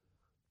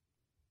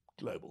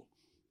 global.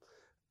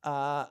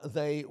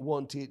 They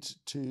want it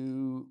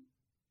to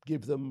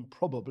give them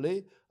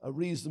probably a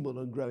reasonable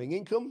and growing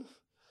income,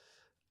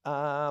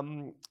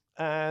 and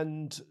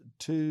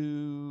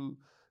to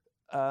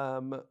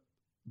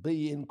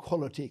be in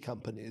quality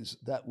companies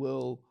that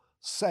will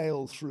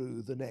sail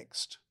through the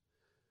next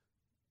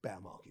bear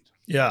market.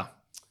 Yeah.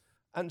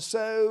 And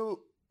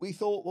so we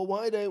thought, well,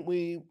 why don't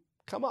we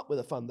come up with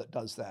a fund that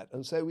does that?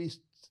 And so we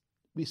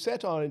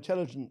set our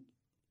intelligent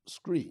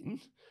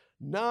screen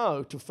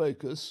now to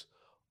focus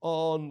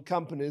on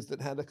companies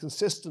that had a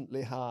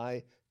consistently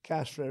high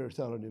cash flow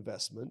return on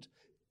investment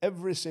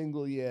every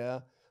single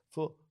year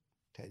for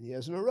 10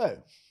 years in a row.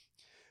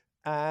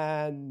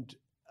 And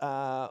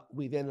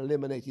we then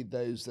eliminated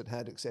those that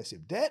had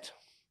excessive debt.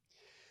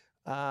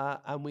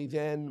 And we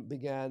then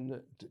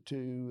began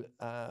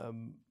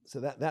so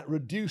that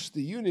reduced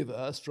the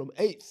universe from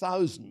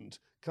 8,000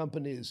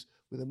 companies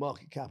with a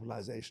market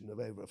capitalization of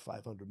over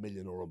 500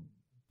 million or a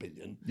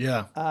billion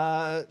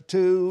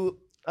to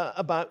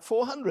about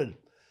 400.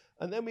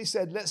 And then we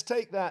said, let's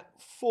take that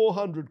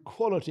 400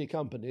 quality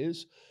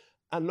companies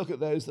and look at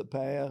those that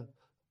pay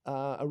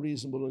a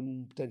reasonable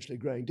and potentially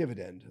growing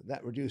dividend.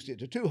 That reduced it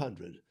to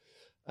 200.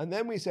 And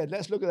then we said,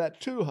 let's look at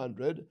that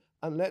 200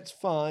 and let's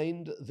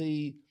find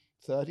the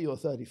 30 or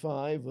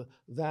 35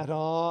 that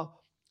are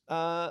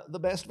the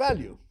best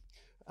value.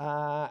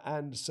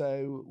 And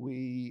so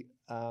we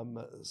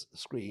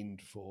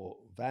screened for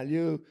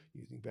value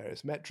using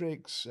various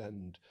metrics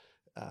and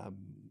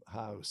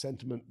how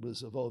sentiment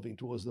was evolving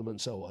towards them and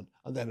so on.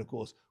 And then, of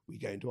course, we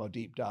go into our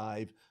deep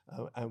dive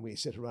and we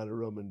sit around a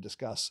room and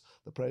discuss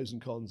the pros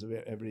and cons of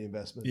every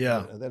investment.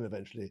 Yeah. And then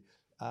eventually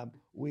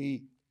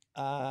we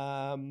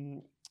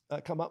come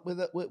up with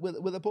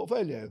a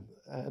portfolio.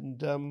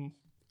 And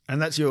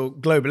that's your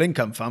global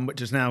income fund,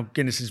 which is now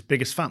Guinness's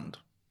biggest fund.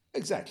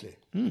 Exactly.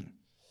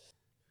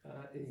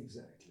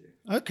 Exactly.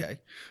 Okay.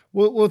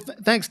 Well,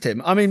 thanks,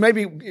 Tim. I mean,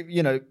 maybe,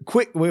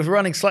 we're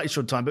running slightly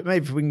short time, but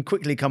maybe if we can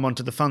quickly come on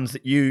to the funds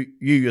that you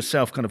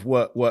yourself kind of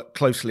work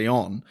closely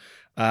on.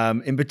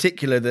 In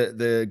particular,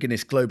 the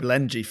Guinness Global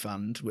Energy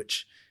Fund,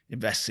 which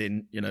invests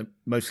in,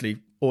 mostly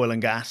oil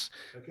and gas,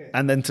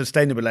 and then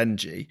sustainable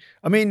energy.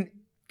 I mean,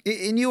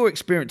 in your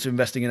experience of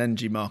investing in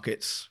energy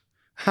markets,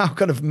 how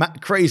kind of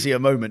crazy a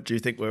moment do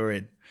you think we're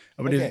in?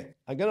 I mean,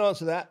 I'm going to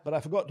answer that, but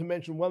I forgot to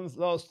mention one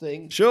last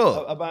thing.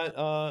 Sure.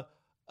 About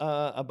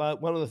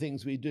one of the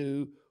things we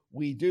do.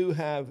 We do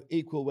have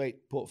equal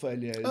weight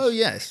portfolios. Oh,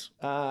 yes.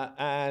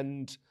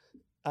 And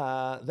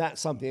that's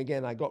something,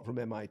 again, I got from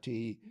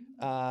MIT.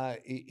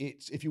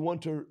 It's if you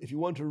want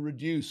to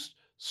reduce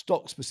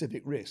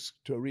stock-specific risk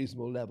to a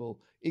reasonable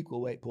level, equal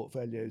weight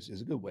portfolios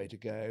is a good way to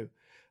go.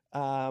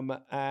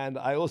 And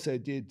I also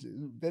did.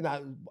 Then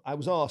I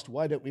was asked,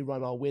 why don't we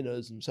run our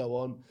winners and so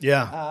on?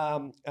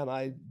 Yeah. And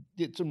I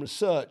did some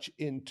research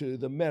into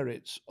the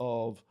merits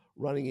of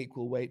running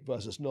equal weight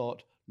versus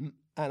not.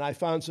 And I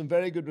found some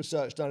very good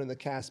research done in the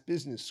Cass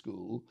Business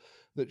School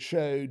that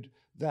showed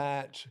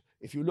that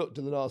if you looked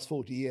at the last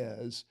 40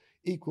 years,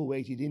 equal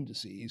weighted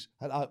indices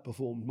had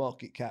outperformed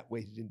market cap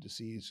weighted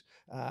indices.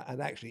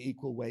 And actually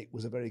equal weight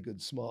was a very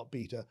good smart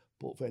beta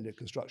portfolio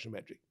construction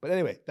metric. But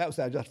anyway, that was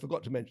that. I just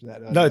forgot to mention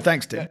that earlier. No,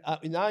 thanks, Tim.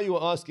 Now you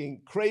were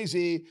asking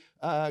crazy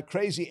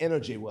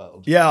energy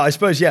world. Yeah, I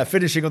suppose,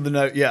 finishing on the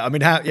note. Yeah, I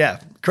mean,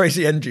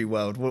 crazy energy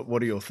world.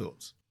 What are your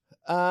thoughts?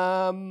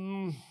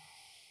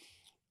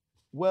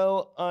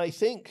 Well, I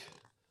think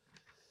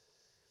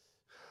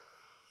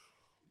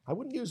I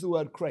wouldn't use the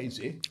word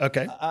crazy.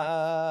 Okay.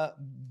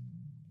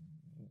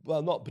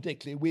 Well, not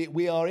particularly.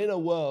 We are in a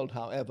world,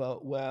 however,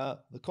 where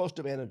the cost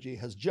of energy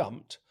has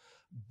jumped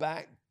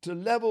back to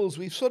levels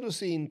we've sort of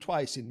seen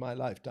twice in my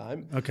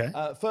lifetime. Okay.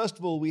 First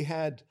of all, we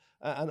had,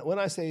 and when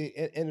I say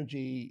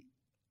energy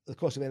the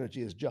cost of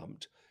energy has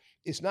jumped.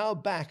 It's now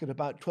back at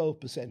about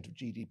 12% of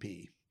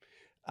GDP.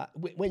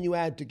 When you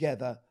add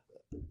together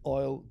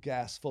oil,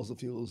 gas, fossil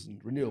fuels,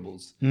 and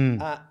renewables.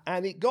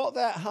 And it got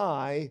that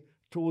high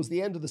towards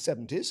the end of the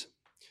 70s,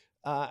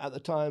 at the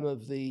time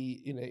of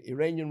the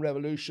Iranian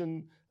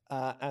Revolution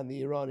and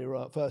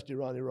the first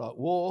Iran-Iraq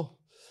War.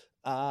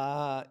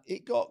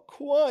 It got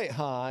quite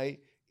high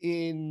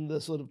in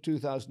the sort of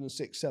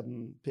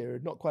 2006-7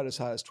 period, not quite as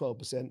high as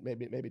 12%,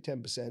 maybe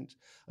 10%,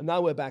 and now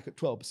we're back at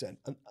 12%.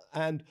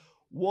 And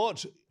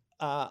what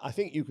I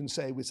think you can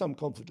say with some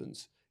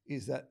confidence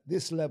is that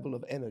this level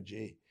of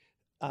energy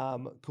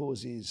will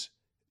cause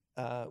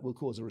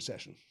a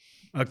recession.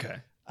 Okay.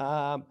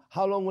 How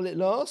long will it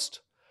last?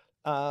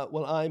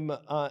 Well,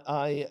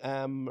 I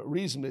am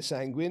reasonably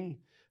sanguine.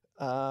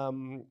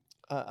 I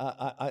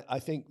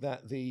think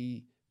that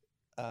the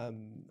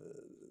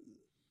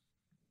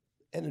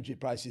energy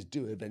prices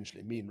do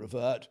eventually mean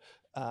revert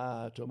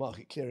to a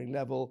market clearing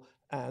level,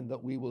 and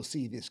that we will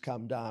see this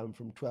come down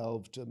from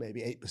 12 to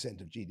maybe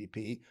 8% of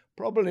GDP,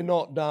 probably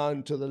not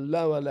down to the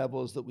lower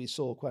levels that we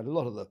saw quite a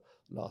lot of the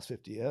last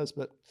 50 years,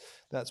 but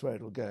that's where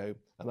it'll go,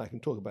 and I can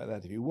talk about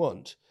that if you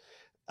want.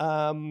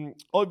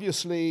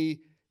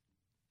 Obviously,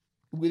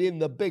 within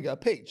the bigger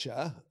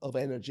picture of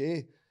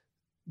energy,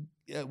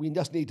 we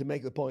just need to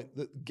make the point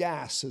that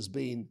gas is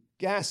the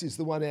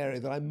one area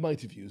that I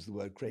might have used the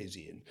word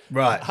crazy in.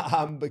 Right.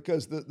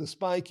 Because the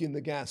spike in the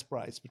gas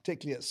price,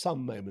 particularly at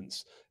some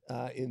moments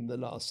in the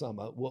last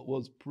summer,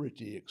 was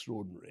pretty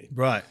extraordinary.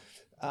 Right.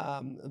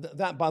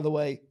 That, by the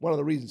way, one of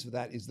the reasons for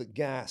that is that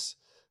gas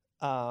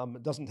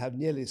doesn't have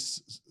nearly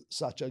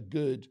such a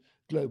good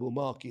global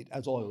market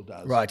as oil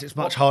does. Right, it's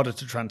much harder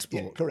to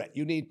transport. Yeah, correct.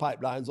 You need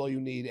pipelines, or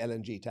you need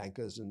LNG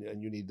tankers,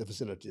 and you need the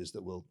facilities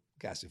that will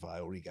gasify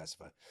or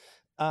regasify.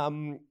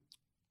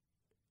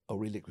 Or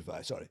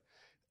reliquefy, sorry.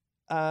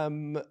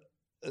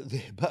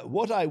 But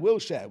what I will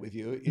share with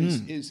you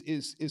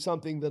is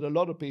something that a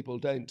lot of people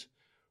haven't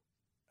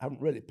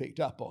really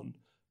picked up on.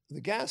 The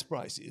gas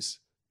prices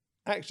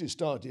actually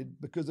started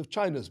because of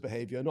China's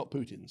behavior, not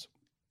Putin's.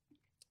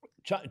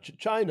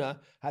 China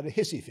had a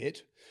hissy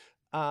fit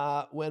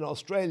when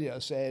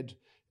Australia said,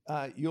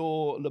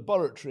 your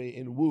laboratory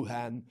in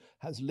Wuhan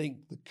has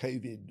linked the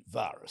COVID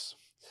virus.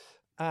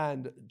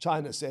 And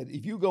China said,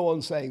 if you go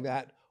on saying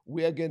that,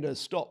 we're going to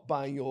stop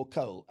buying your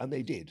coal. And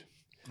they did.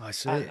 I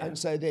see. And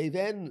so they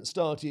then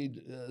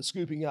started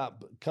scooping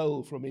up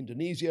coal from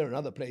Indonesia and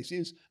other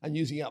places and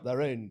using up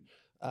their own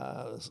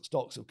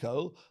stocks of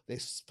coal. They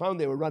found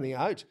they were running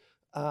out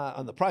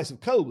and the price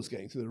of coal was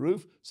going through the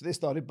roof. So they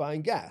started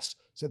buying gas.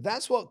 So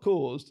that's what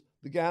caused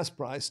the gas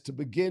price to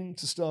begin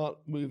to start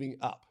moving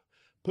up.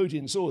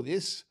 Putin saw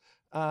this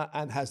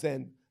and has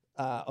then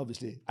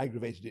obviously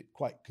aggravated it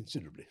quite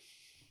considerably.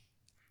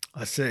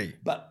 I see.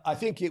 But I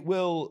think it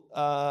will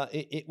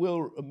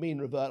mean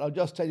revert. I'll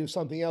just tell you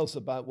something else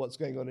about what's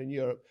going on in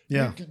Europe.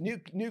 Yeah.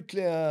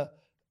 Nuclear.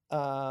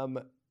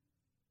 First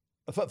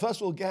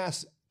of all,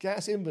 gas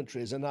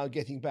inventories are now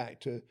getting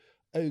back to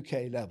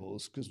okay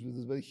levels because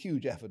a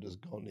huge effort has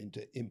gone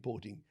into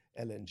importing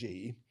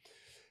LNG,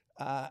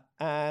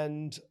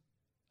 and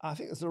I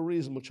think there's a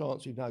reasonable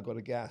chance we've now got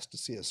a gas to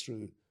see us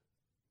through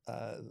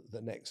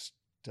the next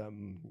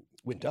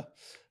winter.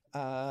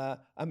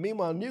 And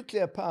meanwhile,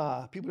 nuclear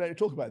power, people don't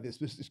talk about this,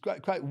 but it's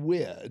quite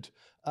weird.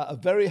 A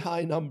very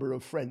high number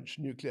of French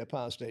nuclear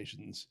power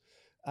stations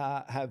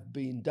have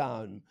been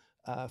down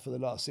for the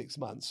last 6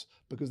 months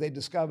because they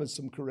discovered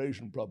some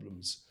corrosion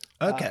problems.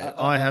 Okay,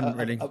 I hadn't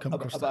really come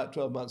across about that.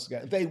 12 months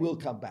ago. They will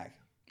come back.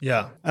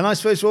 Yeah, and I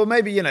suppose, well,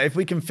 maybe if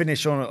we can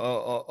finish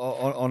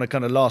on a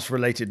kind of last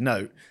related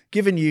note,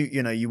 given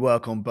you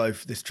work on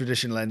both this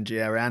traditional energy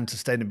area and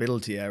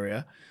sustainability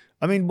area.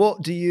 I mean,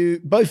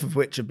 both of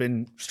which have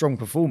been strong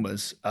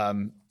performers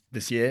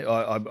this year,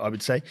 I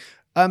would say.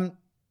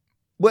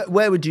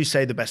 Where would you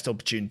say the best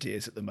opportunity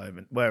is at the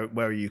moment? Where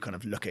are you kind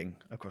of looking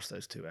across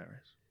those two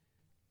areas?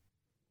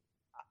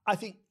 I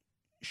think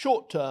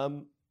short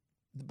term,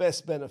 the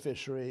best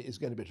beneficiary is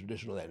going to be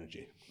traditional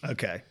energy.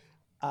 Okay.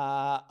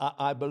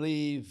 I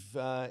believe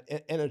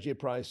energy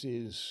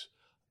prices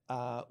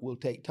will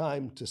take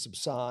time to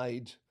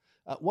subside.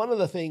 One of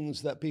the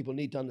things that people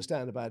need to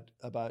understand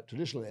about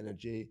traditional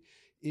energy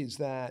is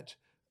that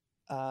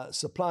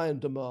supply and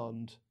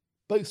demand,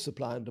 both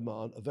supply and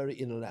demand, are very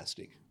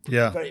inelastic.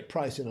 Yeah. Very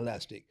price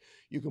inelastic.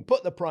 You can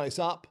put the price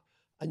up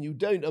and you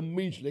don't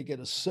immediately get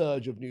a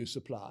surge of new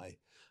supply.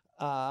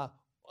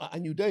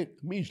 And you don't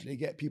immediately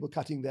get people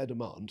cutting their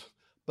demand.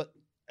 But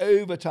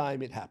over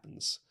time it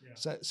happens.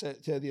 Yeah.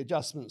 So the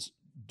adjustments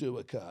do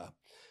occur.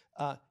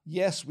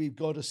 Yes, we've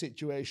got a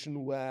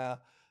situation where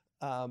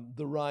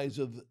the rise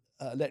of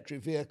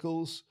electric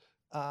vehicles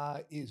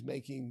is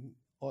making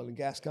oil and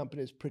gas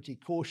companies pretty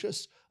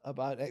cautious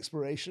about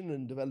exploration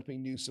and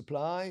developing new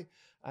supply.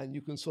 And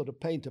you can sort of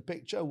paint a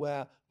picture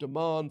where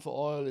demand for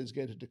oil is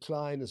going to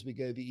decline as we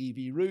go the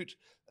EV route,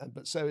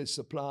 but so is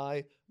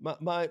supply.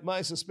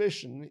 My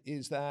suspicion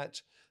is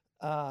that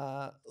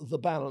the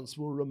balance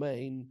will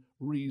remain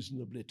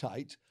reasonably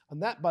tight.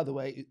 And that, by the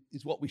way,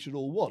 is what we should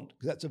all want,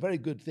 because that's a very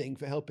good thing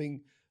for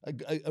helping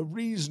a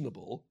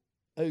reasonable,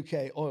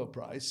 okay oil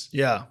price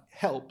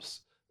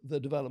helps the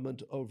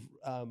development of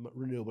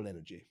renewable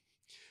energy.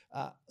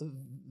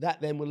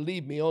 That then will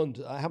lead me on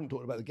to, I haven't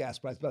talked about the gas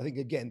price, but I think,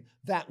 again,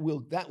 that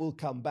will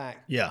come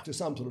back to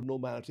some sort of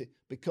normality,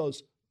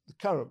 because the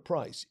current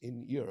price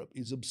in Europe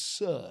is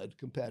absurd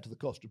compared to the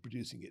cost of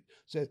producing it.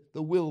 So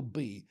there will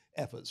be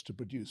efforts to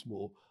produce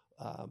more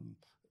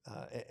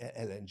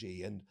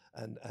LNG, and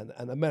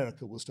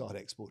America will start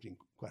exporting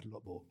quite a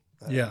lot more.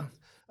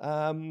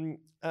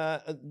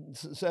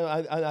 So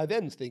I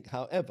then think,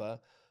 however,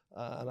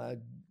 and I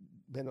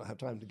may not have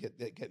time to get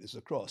this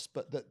across,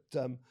 but that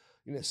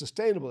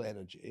sustainable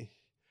energy,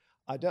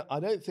 I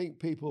don't think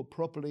people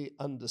properly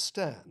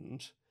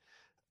understand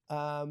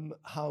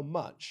how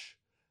much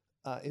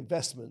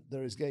investment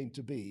there is going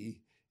to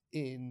be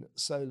in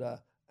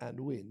solar and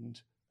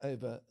wind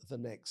over the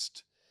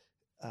next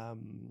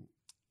 10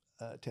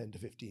 to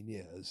 15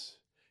 years.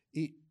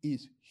 It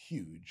is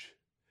huge.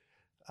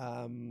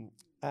 There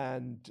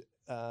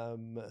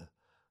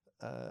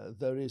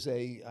is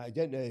I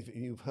don't know if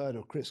you've heard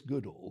of Chris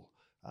Goodall.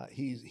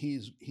 He's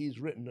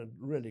written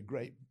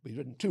he's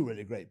written two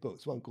really great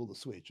books, one called The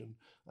Switch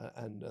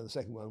and the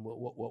second one,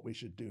 What We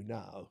Should Do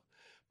Now.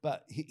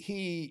 But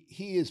he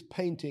is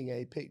painting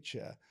a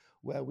picture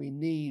where we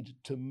need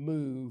to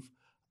move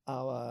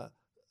our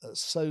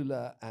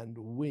solar and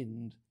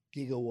wind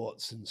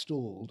gigawatts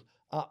installed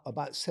up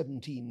about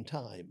 17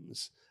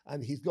 times.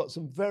 And he's got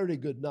some very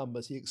good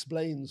numbers. He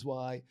explains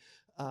why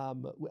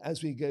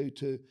as we go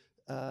to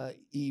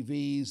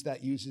EVs,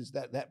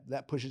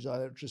 that pushes our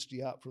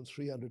electricity up from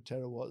 300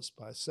 terawatts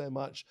by so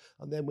much,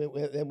 and then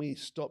we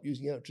stop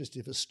using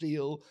electricity for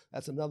steel,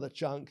 that's another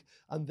chunk,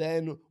 and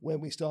then when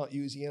we start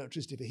using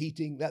electricity for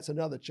heating, that's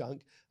another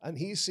chunk. And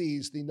he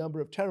sees the number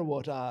of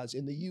terawatt hours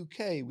in the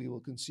UK we will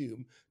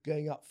consume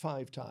going up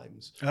 5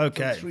 times, from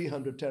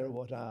 300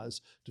 terawatt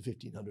hours to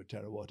 1500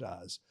 terawatt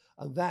hours,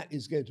 and that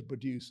is going to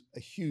produce a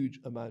huge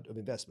amount of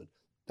investment.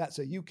 That's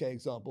a UK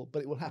example,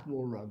 but it will happen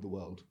all around the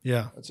world.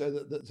 Yeah. And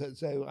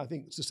so I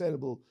think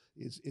sustainable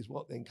is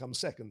what then comes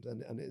second,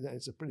 and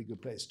it's a pretty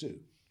good place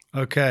too.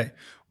 Okay.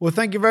 Well,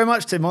 thank you very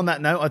much, Tim. On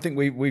that note, I think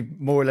we've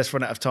more or less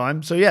run out of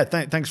time. So yeah,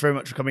 thanks very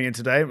much for coming in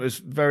today. It was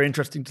very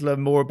interesting to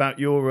learn more about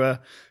your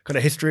kind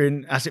of history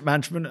in asset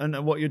management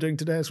and what you're doing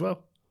today as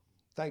well.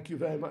 Thank you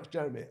very much,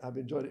 Jeremy. I've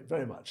enjoyed it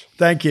very much.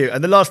 Thank you.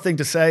 And the last thing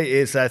to say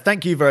is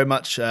thank you very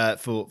much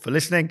for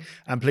listening,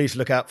 and please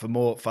look out for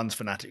more Funds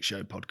Fanatics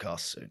Show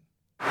podcasts soon.